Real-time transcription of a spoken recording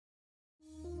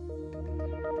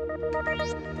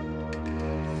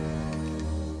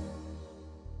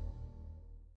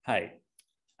Hi,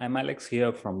 I'm Alex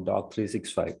here from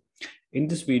Doc365. In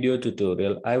this video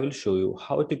tutorial, I will show you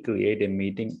how to create a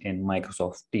meeting in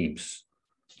Microsoft Teams.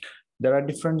 There are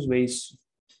different ways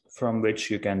from which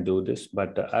you can do this,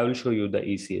 but I will show you the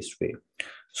easiest way.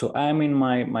 So I'm in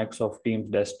my Microsoft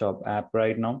Teams desktop app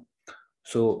right now.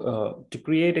 So to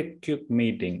create a quick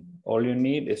meeting, all you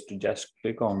need is to just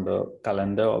click on the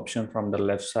calendar option from the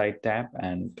left side tab,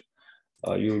 and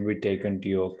you will be taken to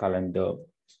your calendar,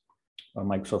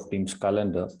 Microsoft Teams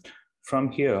calendar.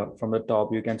 From here, from the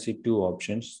top, you can see two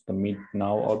options, the Meet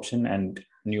Now option and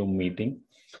New Meeting.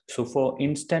 So for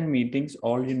instant meetings,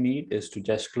 all you need is to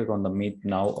just click on the Meet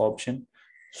Now option.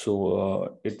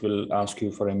 So it will ask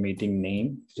you for a meeting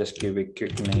name. Just give a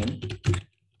quick name.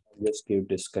 Just give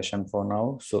discussion for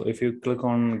now. So if you click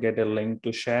on get a link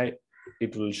to share,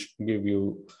 it will give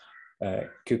you a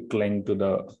quick link to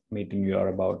the meeting you are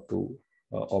about to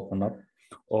open up,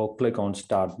 or click on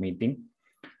start meeting,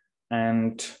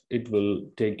 and it will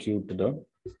take you to the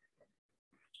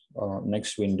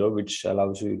next window, which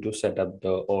allows you to set up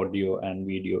the audio and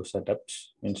video setups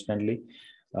instantly.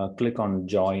 Click on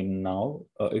join now.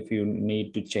 If you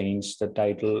need to change the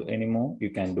title anymore,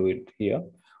 you can do it here,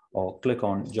 or click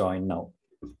on join now,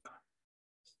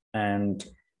 and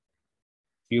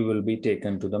you will be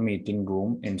taken to the meeting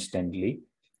room instantly.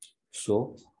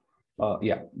 So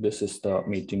yeah, this is the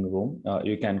meeting room.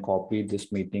 You can copy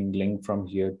this meeting link from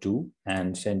here too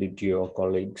and send it to your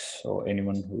colleagues or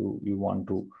anyone who you want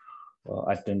to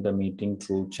attend the meeting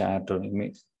through chat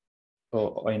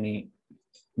or any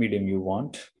medium you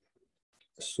want.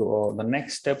 So the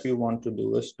next step you want to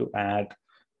do is to add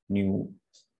new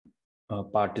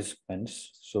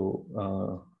participants.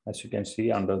 So as you can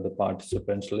see under the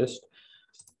participants list,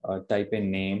 type a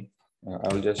name.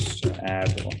 I will just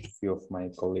add a few of my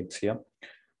colleagues here.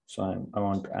 So I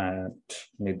want to add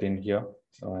Nitin here.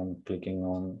 So I'm clicking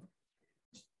on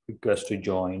request to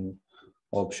join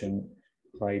option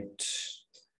right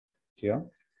here.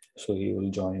 So he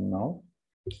will join now.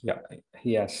 Yeah,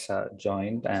 he has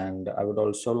joined, and I would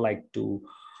also like to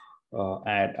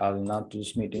add Alna to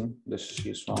this meeting. This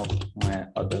is one of my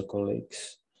other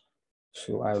colleagues.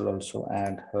 So I will also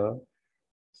add her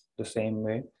the same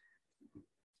way.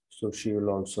 So she will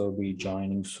also be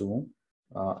joining soon.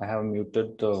 I have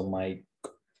muted the mic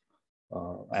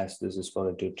as this is for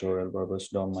a tutorial purpose,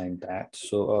 don't mind that.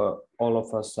 So all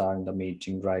of us are in the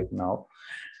meeting right now,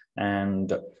 and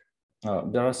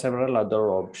there are several other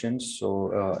options.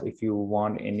 So if you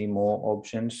want any more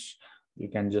options, you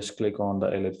can just click on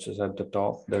the ellipsis at the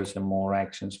top. There's a more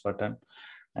actions button,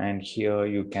 and here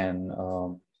you can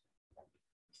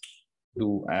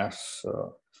do as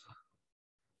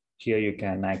here you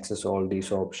can access all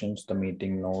these options, the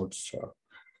meeting notes,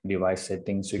 device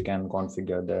settings. You can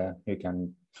configure there. You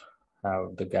can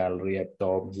have the gallery at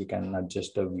top. You can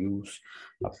adjust the views,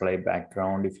 apply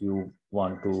background if you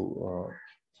want to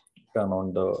turn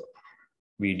on the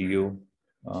video.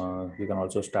 You can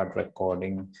also start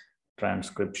recording,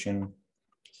 transcription,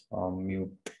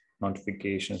 mute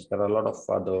notifications. There are a lot of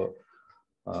other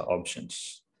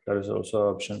options. There is also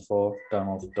an option for turn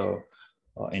off the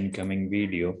incoming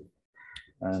video.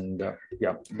 And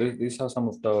yeah, these are some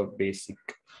of the basic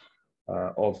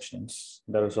options.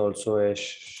 There is also a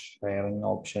sharing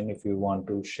option if you want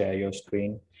to share your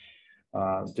screen.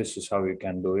 This is how you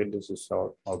can do it. This is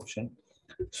our option.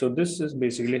 So this is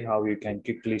basically how you can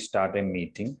quickly start a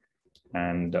meeting.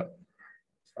 And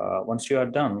once you are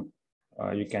done,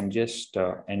 you can just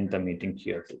end the meeting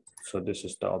here too. So this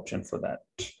is the option for that.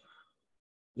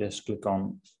 Just click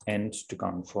on end to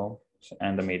confirm,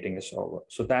 and the meeting is over.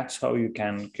 So that's how you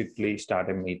can quickly start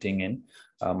a meeting in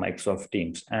Microsoft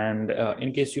Teams. And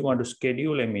in case you want to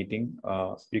schedule a meeting,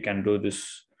 you can do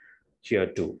this here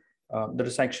too. There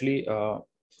is actually a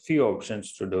few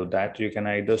options to do that. You can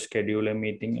either schedule a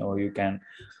meeting, or you can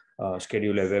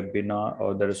schedule a webinar,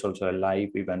 or there is also a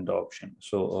live event option.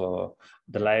 So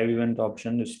the live event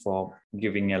option is for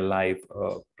giving a live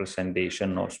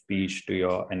presentation or speech to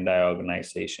your entire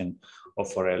organization or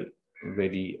for a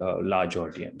very large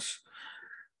audience.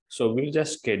 So we'll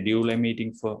just schedule a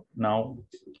meeting for now.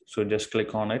 So just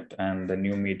click on it and the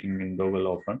new meeting window will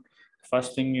open.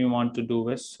 First thing you want to do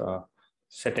is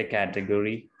set a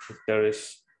category if there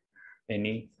is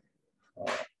any.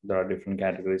 There are different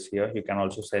categories here. You can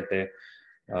also set a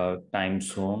time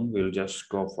zone. We'll just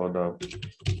go for the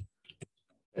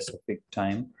specific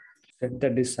time. Set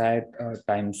the desired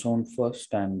time zone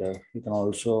first, and you can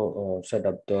also set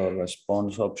up the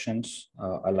response options,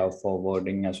 allow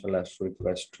forwarding as well as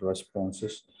request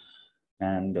responses,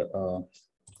 and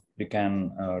You can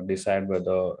decide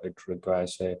whether it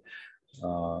requires a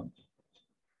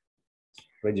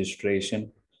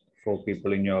registration for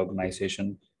people in your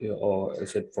organization, or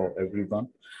is it for everyone?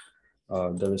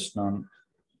 There is none.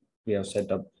 We have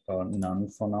set up none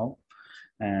for now.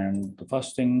 And the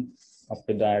first thing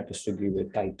after that is to give a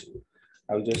title.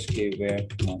 I'll just give a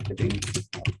marketing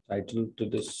title to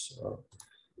this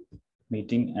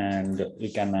meeting, and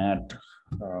you can add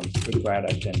required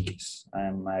attendees.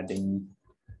 I'm adding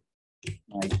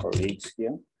my colleagues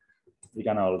here. You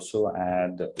can also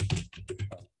add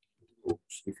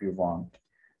groups if you want.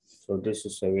 So this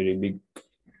is a very big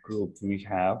group we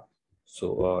have.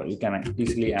 So you can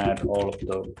easily add all of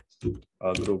the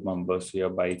group members here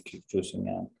by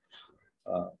choosing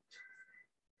a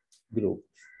group.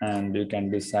 And you can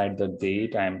decide the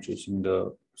date. I'm choosing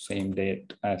the same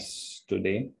date as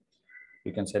today.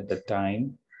 You can set the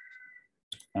time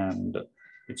and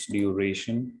its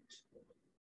duration.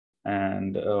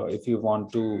 And if you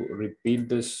want to repeat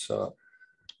this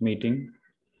meeting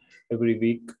every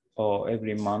week or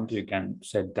every month, you can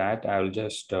set that. I'll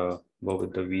just go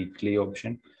with the weekly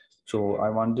option. So I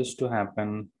want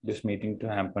this meeting to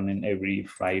happen in every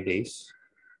Fridays.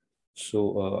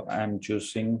 So I'm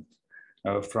choosing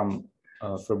from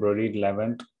February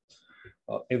 11th.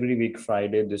 Every week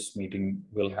Friday, this meeting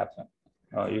will happen.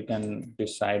 You can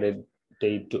decide a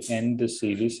date to end the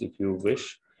series if you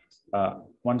wish.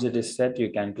 Once it is set, you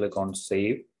can click on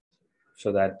save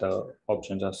so that the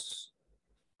options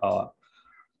are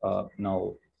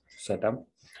now set up.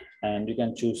 And you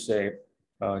can choose a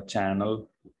channel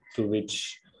to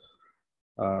which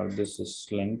this is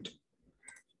linked.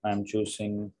 I'm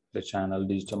choosing the channel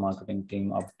Digital Marketing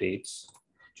Team Updates.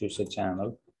 Choose a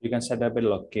channel. You can set up a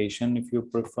location if you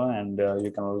prefer, and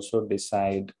you can also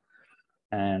decide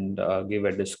and give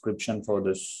a description for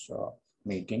this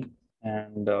meeting.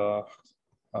 And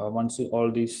once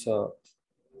all these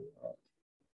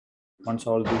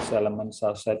elements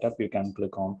are set up, you can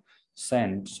click on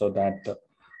send so that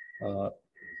uh,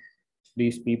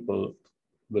 these people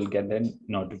will get a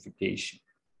notification.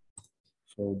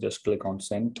 So just click on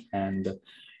send, and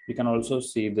you can also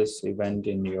see this event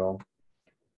in your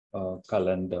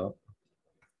calendar.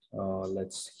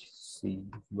 Let's see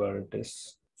where it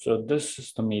is. So this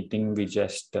is the meeting we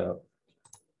just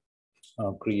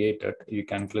created. You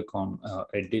can click on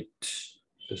edit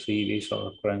the series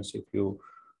or occurrence if you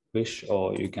wish,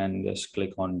 or you can just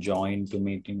click on join to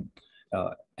meeting,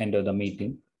 enter the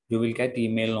meeting. You will get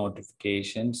email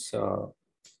notifications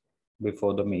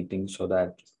before the meeting so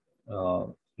that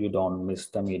you don't miss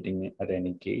the meeting at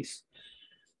any case.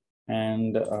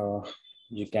 And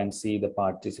you can see the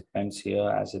participants here,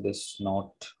 as it is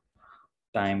not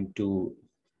time to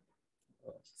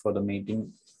for the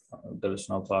meeting. There is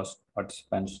no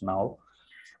participants now.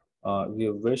 If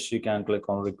you wish, you can click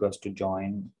on request to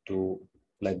join to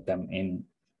let them in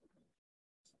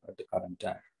at the current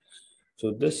time.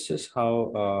 So this is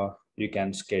how you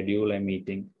can schedule a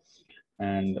meeting,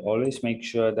 and always make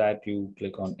sure that you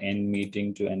click on end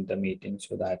meeting to end the meeting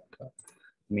so that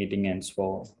meeting ends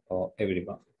for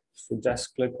everyone. So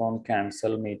just click on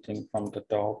cancel meeting from the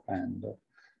top and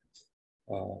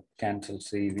cancel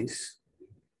series.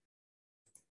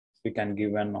 You can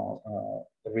give an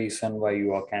reason why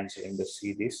you are canceling the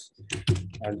series.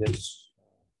 I'll just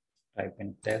type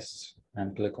in test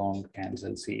and click on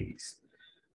cancel series.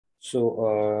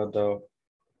 So the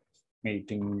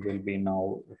meeting will be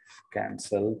now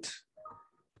cancelled,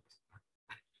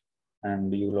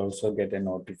 and you will also get a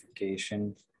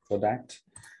notification for that.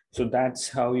 So that's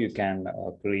how you can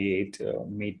create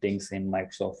meetings in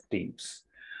Microsoft Teams.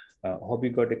 Hope you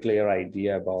got a clear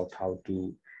idea about how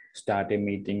to start a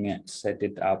meeting and set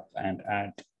it up and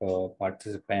add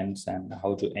participants, and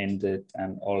how to end it,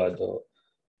 and all other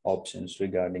options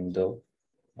regarding the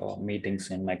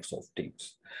meetings in Microsoft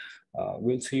Teams.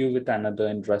 We'll see you with another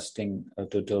interesting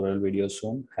tutorial video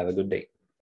soon. Have a good day.